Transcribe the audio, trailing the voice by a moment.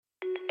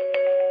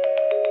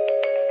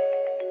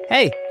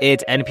Hey,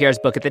 it's NPR's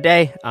Book of the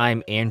Day.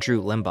 I'm Andrew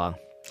Limbaugh.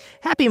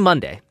 Happy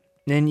Monday.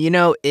 And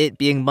it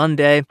being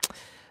Monday,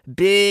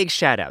 big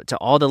shout out to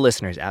all the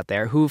listeners out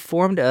there who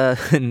formed a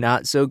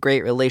not so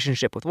great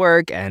relationship with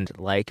work and,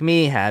 like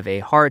me, have a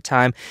hard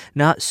time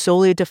not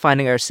solely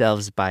defining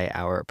ourselves by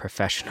our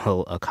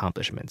professional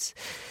accomplishments.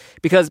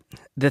 Because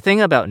the thing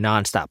about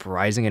nonstop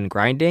rising and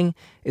grinding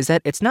is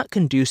that it's not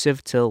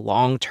conducive to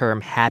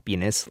long-term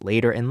happiness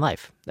later in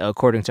life.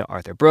 According to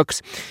Arthur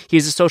Brooks,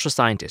 he's a social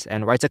scientist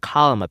and writes a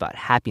column about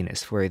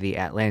happiness for The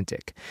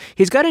Atlantic.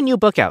 He's got a new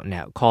book out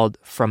now called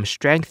From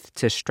Strength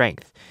to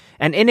Strength.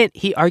 And in it,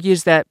 he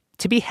argues that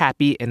to be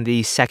happy in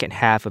the second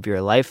half of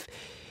your life,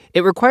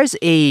 it requires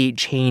a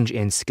change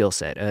in skill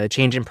set, a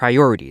change in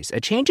priorities, a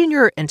change in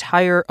your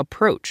entire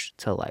approach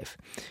to life.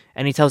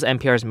 And he tells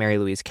NPR's Mary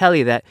Louise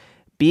Kelly that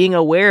being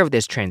aware of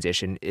this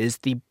transition is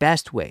the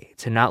best way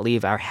to not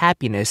leave our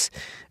happiness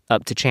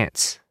up to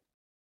chance.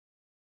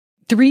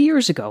 3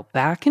 years ago,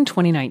 back in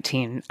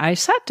 2019, I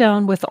sat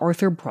down with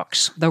Arthur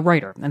Brooks, the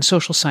writer and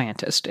social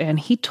scientist, and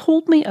he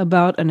told me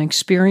about an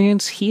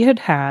experience he had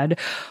had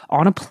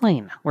on a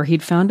plane where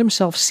he'd found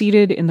himself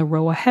seated in the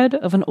row ahead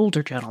of an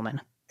older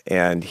gentleman.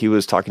 And he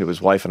was talking to his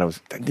wife, and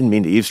I didn't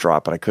mean to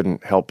eavesdrop, but I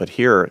couldn't help but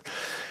hear it.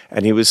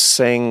 And he was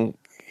saying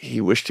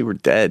he wished he were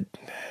dead.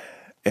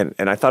 And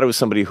I thought it was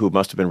somebody who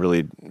must have been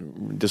really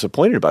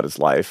disappointed about his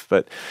life.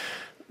 But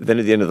then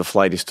at the end of the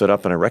flight, he stood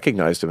up, and I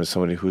recognized him as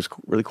somebody who was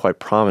really quite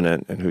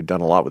prominent and who'd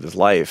done a lot with his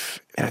life.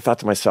 And I thought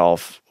to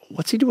myself,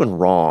 what's he doing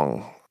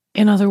wrong?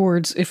 In other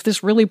words, if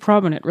this really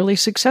prominent, really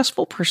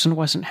successful person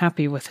wasn't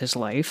happy with his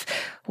life,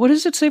 what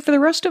does it say for the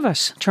rest of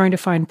us, trying to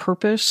find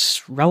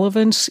purpose,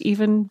 relevance,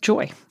 even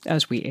joy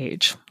as we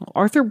age? Well,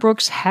 Arthur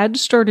Brooks had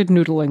started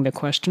noodling the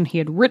question. He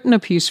had written a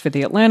piece for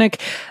The Atlantic,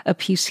 a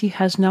piece he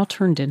has now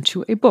turned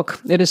into a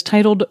book. It is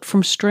titled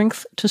From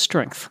Strength to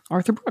Strength.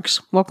 Arthur Brooks,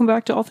 welcome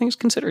back to All Things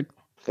Considered.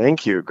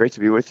 Thank you. Great to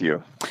be with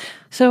you.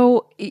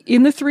 So,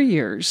 in the 3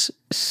 years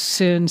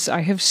since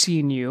I have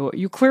seen you,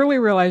 you clearly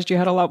realized you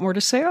had a lot more to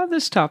say on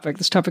this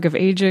topic of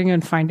aging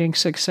and finding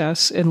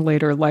success in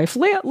later life.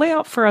 Lay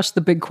out for us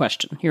the big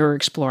question you're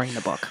exploring in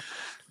the book.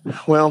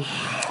 Well,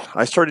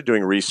 I started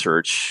doing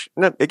research.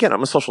 And again,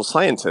 I'm a social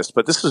scientist,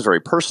 but this is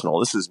very personal.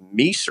 This is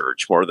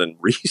me-search more than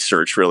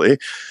research, really.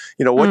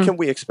 What can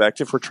we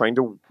expect if we're trying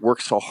to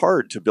work so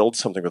hard to build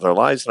something with our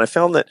lives? And I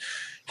found that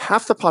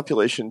half the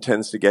population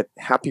tends to get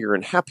happier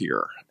and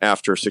happier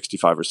after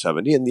 65 or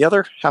 70, and the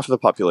other half of the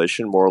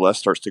population more or less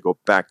starts to go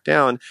back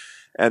down.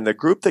 And the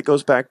group that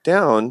goes back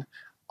down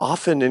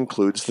often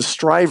includes the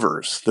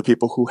strivers, the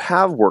people who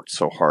have worked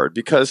so hard,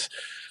 because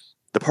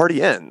the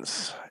party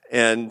ends.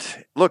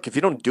 And look, if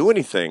you don't do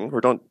anything or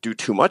don't do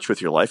too much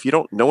with your life, you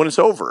don't know when it's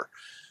over.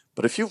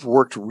 But if you've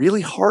worked really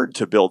hard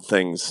to build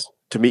things,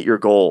 to meet your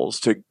goals,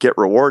 to get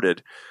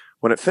rewarded,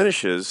 when it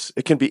finishes,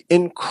 it can be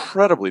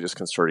incredibly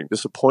disconcerting,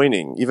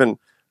 disappointing, even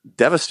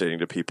devastating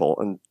to people.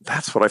 And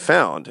that's what I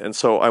found. And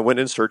so I went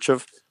in search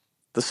of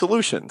the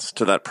solutions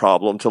to that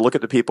problem, to look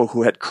at the people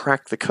who had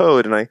cracked the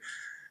code. And I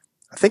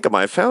think I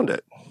might have found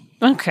it.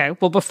 Okay,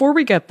 well, before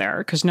we get there,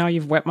 because now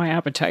you've whet my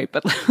appetite,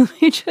 but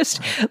let me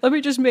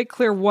just make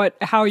clear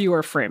how you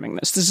are framing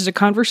this. This is a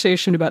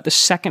conversation about the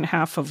second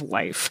half of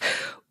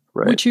life,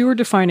 right, which you are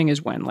defining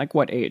as when, like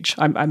what age?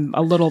 I'm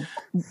a little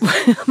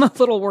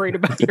worried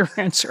about your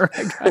answer,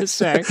 I gotta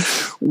say.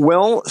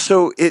 Well,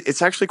 so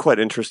it's actually quite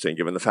interesting,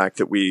 given the fact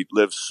that we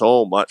live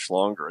so much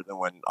longer than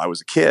when I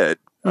was a kid.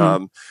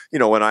 When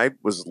I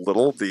was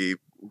little, the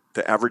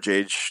average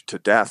age to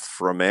death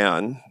for a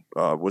man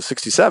was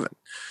 67.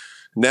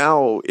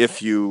 Now,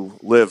 if you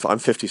live, I'm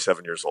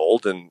 57 years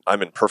old and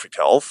I'm in perfect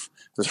health,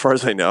 as far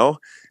as I know,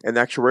 and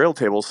the actuarial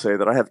tables say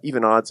that I have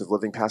even odds of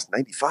living past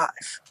 95.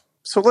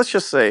 So let's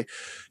just say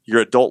your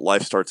adult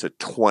life starts at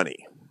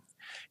 20.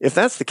 If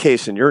that's the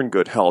case and you're in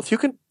good health, you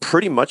can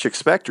pretty much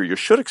expect, or you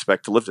should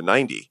expect, to live to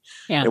 90,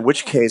 in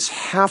which case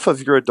half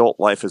of your adult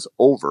life is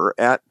over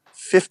at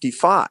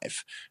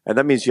 55. And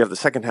that means you have the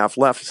second half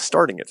left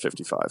starting at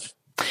 55.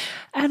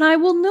 And I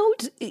will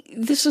note,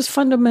 this is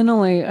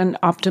fundamentally an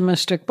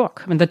optimistic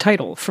book. I mean, the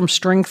title, From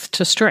Strength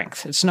to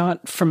Strength. It's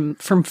not from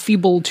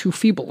feeble to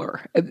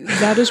feebler.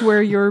 That is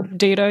where your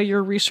data,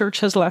 your research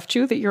has left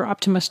you, that you're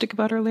optimistic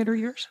about our later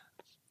years?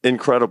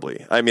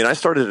 Incredibly. I mean, I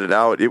started it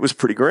out, it was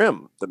pretty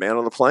grim, the man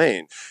on the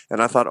plane.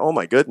 And I thought, oh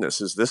my goodness,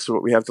 is this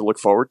what we have to look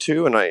forward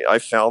to? And I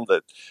found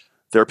that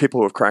there are people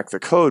who have cracked the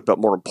code, but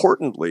more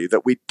importantly,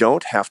 that we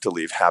don't have to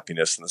leave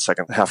happiness in the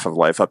second half of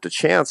life up to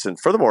chance. And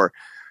furthermore,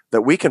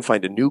 that we can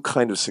find a new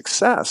kind of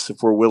success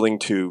if we're willing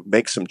to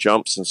make some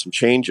jumps and some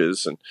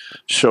changes and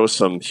show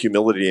some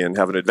humility and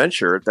have an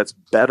adventure that's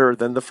better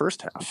than the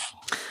first half.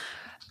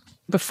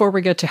 Before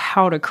we get to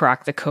how to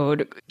crack the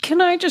code,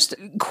 can I just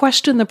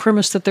question the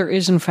premise that there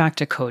is, in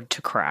fact, a code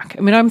to crack?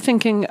 I mean, I'm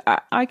thinking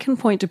I can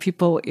point to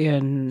people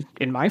in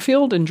my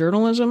field, in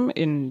journalism,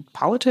 in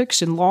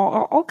politics, in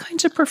law, all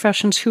kinds of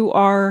professions who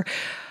are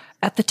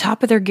at the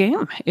top of their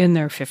game in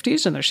their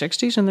 50s and their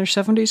 60s and their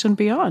 70s and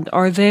beyond.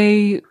 Are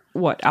they,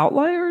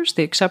 outliers?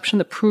 The exception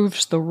that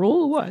proves the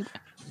rule? What?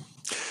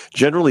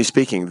 Generally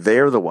speaking,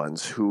 they're the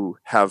ones who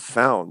have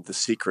found the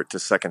secret to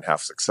second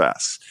half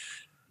success.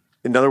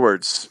 In other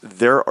words,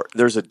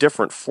 there's a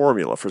different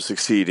formula for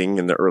succeeding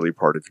in the early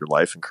part of your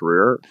life and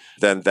career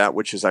than that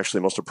which is actually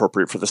most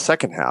appropriate for the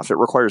second half. It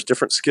requires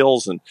different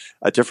skills and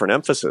a different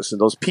emphasis. And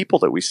those people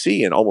that we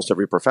see in almost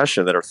every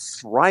profession that are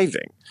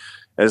thriving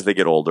as they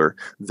get older,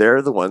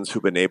 they're the ones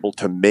who've been able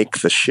to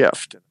make the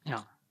shift.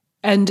 Yeah.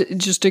 And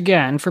just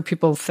again, for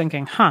people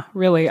thinking,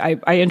 really, I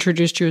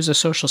introduced you as a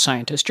social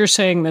scientist. You're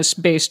saying this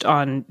based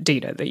on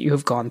data that you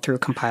have gone through,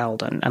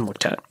 compiled, and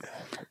looked at.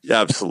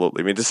 Yeah,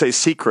 absolutely. I mean, to say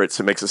secrets,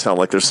 it makes it sound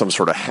like there's some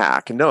sort of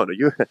hack. No,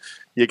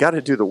 you got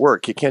to do the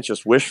work. You can't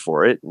just wish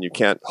for it, and you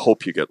can't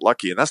hope you get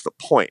lucky. And that's the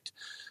point.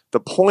 The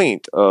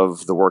point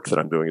of the work that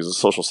I'm doing as a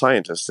social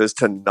scientist is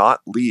to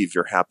not leave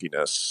your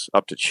happiness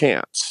up to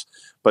chance,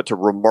 but to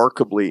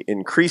remarkably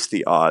increase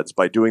the odds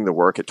by doing the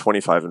work at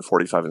 25 and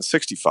 45 and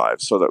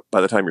 65, so that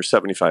by the time you're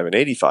 75 and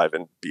 85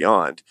 and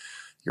beyond,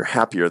 you're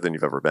happier than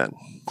you've ever been.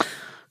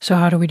 So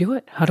how do we do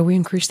it? How do we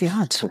increase the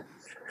odds?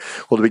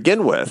 Well, to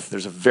begin with,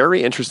 there's a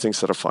very interesting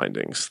set of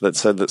findings that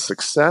said that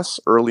success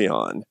early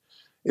on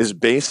is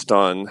based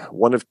on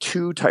one of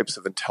two types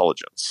of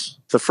intelligence.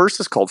 The first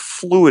is called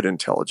fluid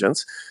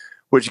intelligence,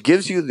 which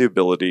gives you the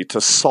ability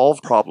to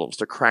solve problems,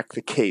 to crack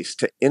the case,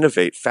 to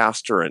innovate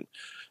faster and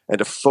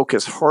to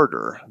focus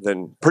harder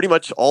than pretty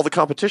much all the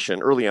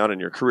competition early on in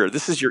your career.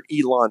 This is your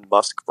Elon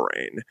Musk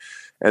brain.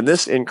 And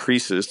this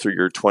increases through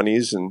your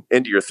 20s and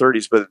into your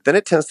 30s, but then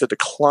it tends to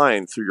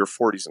decline through your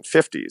 40s and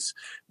 50s,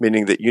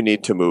 meaning that you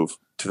need to move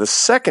to the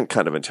second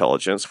kind of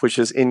intelligence, which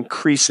is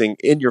increasing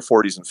in your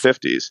 40s and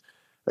 50s,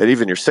 and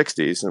even your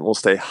 60s, and will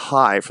stay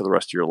high for the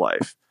rest of your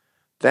life.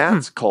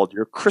 That's called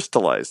your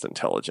crystallized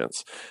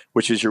intelligence,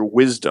 which is your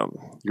wisdom,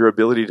 your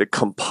ability to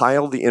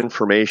compile the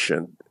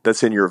information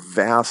that's in your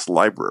vast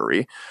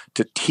library,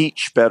 to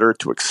teach better,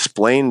 to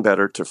explain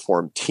better, to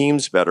form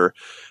teams better.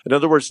 In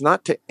other words,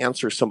 not to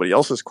answer somebody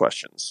else's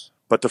questions,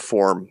 but to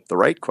form the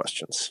right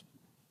questions.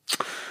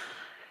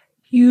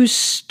 You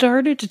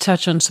started to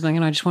touch on something,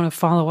 and I just want to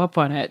follow up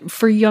on it.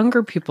 For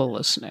younger people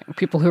listening,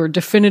 people who are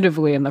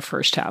definitively in the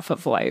first half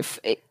of life,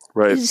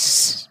 right.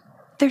 Is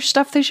there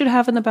stuff they should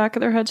have in the back of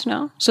their heads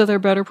now so they're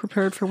better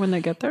prepared for when they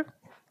get there?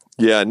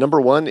 Yeah,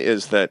 number one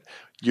is that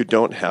you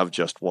don't have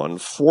just one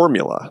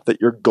formula,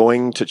 that you're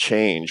going to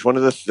change. One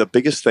of the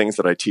biggest things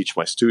that I teach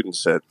my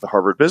students at the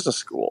Harvard Business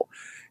School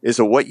is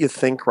that what you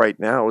think right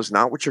now is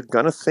not what you're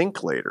going to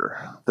think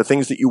later. The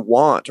things that you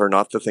want are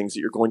not the things that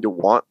you're going to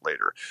want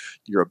later.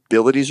 Your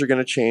abilities are going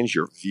to change.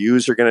 Your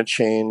views are going to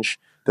change.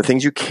 The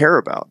things you care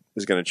about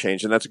is going to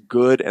change. And that's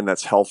good and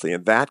that's healthy.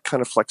 And that kind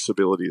of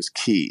flexibility is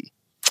key.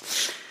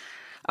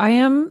 I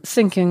am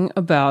thinking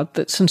about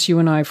that since you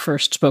and I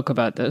first spoke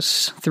about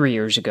this 3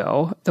 years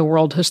ago, the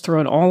world has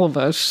thrown all of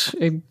us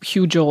a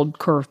huge old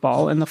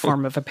curveball in the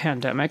form of a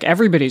pandemic.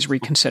 Everybody's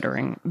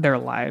reconsidering their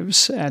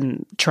lives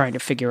and trying to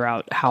figure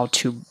out how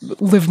to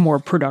live more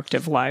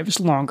productive lives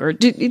longer.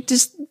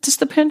 Does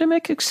the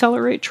pandemic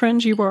accelerate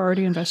trends you were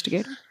already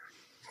investigating?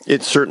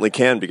 It certainly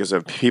can, because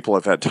people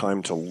have had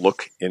time to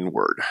look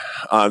inward.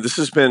 This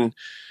has been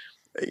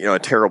a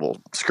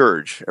terrible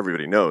scourge.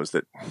 Everybody knows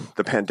that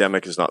the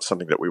pandemic is not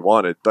something that we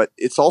wanted, but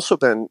it's also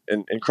been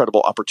an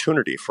incredible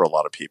opportunity for a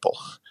lot of people.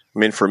 I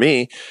mean, for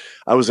me,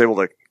 I was able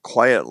to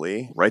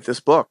quietly write this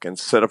book and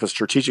set up a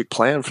strategic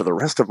plan for the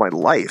rest of my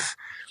life.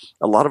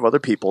 A lot of other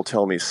people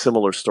tell me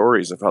similar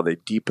stories of how they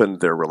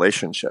deepened their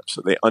relationships,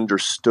 that they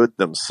understood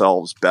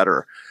themselves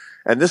better.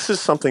 And this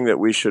is something that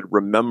we should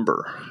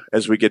remember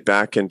as we get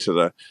back into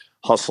the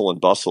hustle and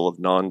bustle of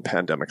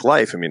non-pandemic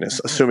life. I mean,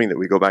 assuming that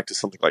we go back to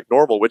something like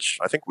normal, which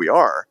I think we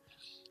are,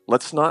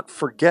 let's not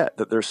forget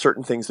that there's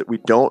certain things that we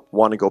don't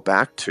want to go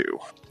back to.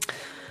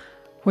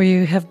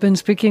 We have been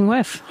speaking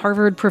with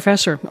Harvard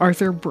professor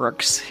Arthur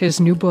Brooks. His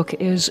new book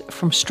is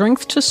From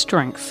Strength to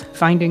Strength,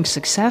 Finding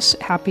Success,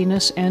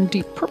 Happiness, and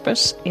Deep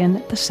Purpose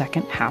in the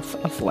Second Half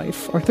of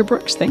Life. Arthur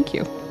Brooks, thank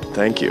you.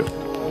 Thank you.